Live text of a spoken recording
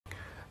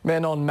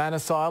Men on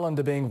Manus Island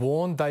are being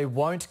warned they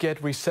won't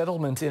get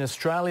resettlement in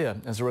Australia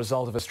as a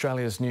result of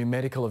Australia's new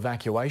medical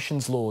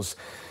evacuations laws.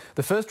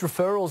 The first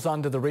referrals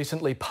under the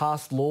recently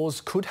passed laws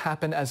could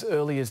happen as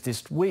early as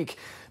this week,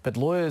 but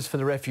lawyers for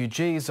the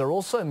refugees are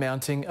also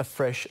mounting a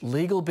fresh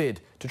legal bid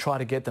to try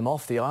to get them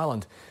off the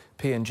island.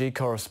 PNG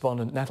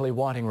correspondent Natalie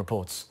Whiting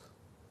reports.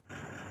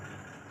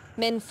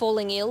 Men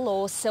falling ill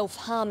or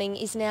self-harming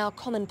is now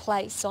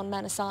commonplace on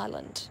Manus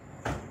Island.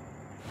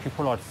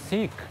 People are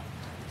sick.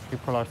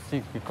 People are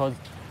sick because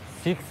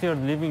 6 years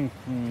living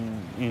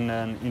in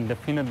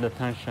indefinite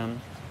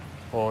detention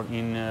or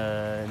in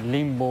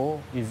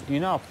limbo is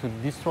enough to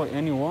destroy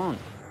anyone.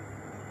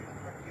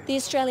 The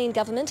Australian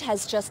government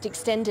has just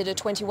extended a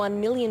 $21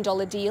 million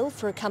deal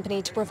for a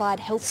company to provide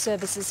health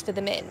services for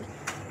the men.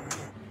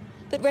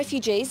 But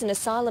refugees and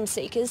asylum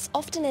seekers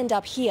often end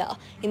up here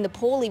in the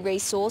poorly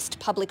resourced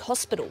public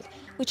hospital,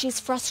 which is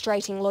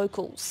frustrating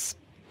locals.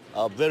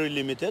 Are very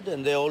limited,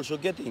 and they're also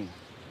getting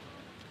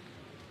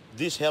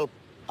this help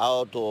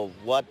out of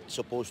what's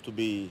supposed to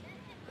be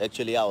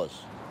actually ours.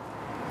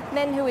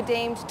 Men who are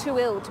deemed too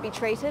ill to be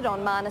treated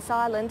on Manus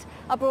Island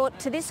are brought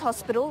to this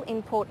hospital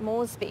in Port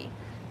Moresby.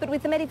 But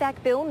with the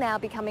Medivac bill now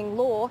becoming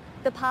law,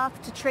 the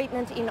path to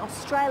treatment in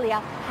Australia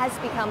has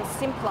become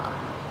simpler.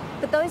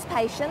 But those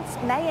patients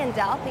may end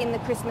up in the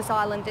Christmas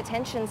Island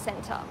detention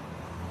centre.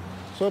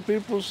 So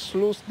people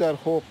lose their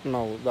hope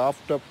now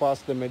after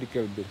pass the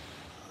medical bill.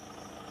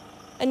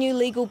 A new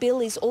legal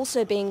bill is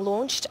also being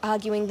launched,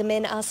 arguing the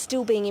men are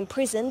still being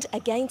imprisoned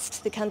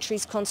against the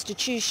country's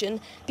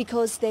constitution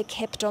because they're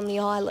kept on the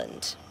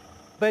island.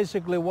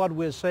 Basically what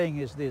we're saying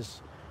is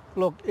this: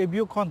 look, if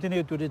you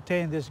continue to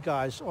detain these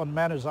guys on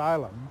Manus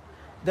Island,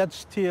 that's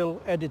still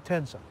a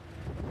detention.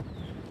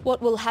 What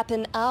will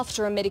happen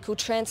after a medical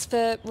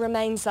transfer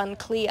remains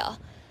unclear.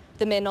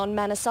 The men on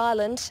Manus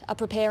Island are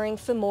preparing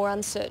for more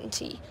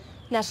uncertainty.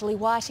 Natalie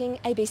Whiting,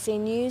 ABC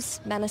News,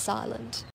 Manus Island.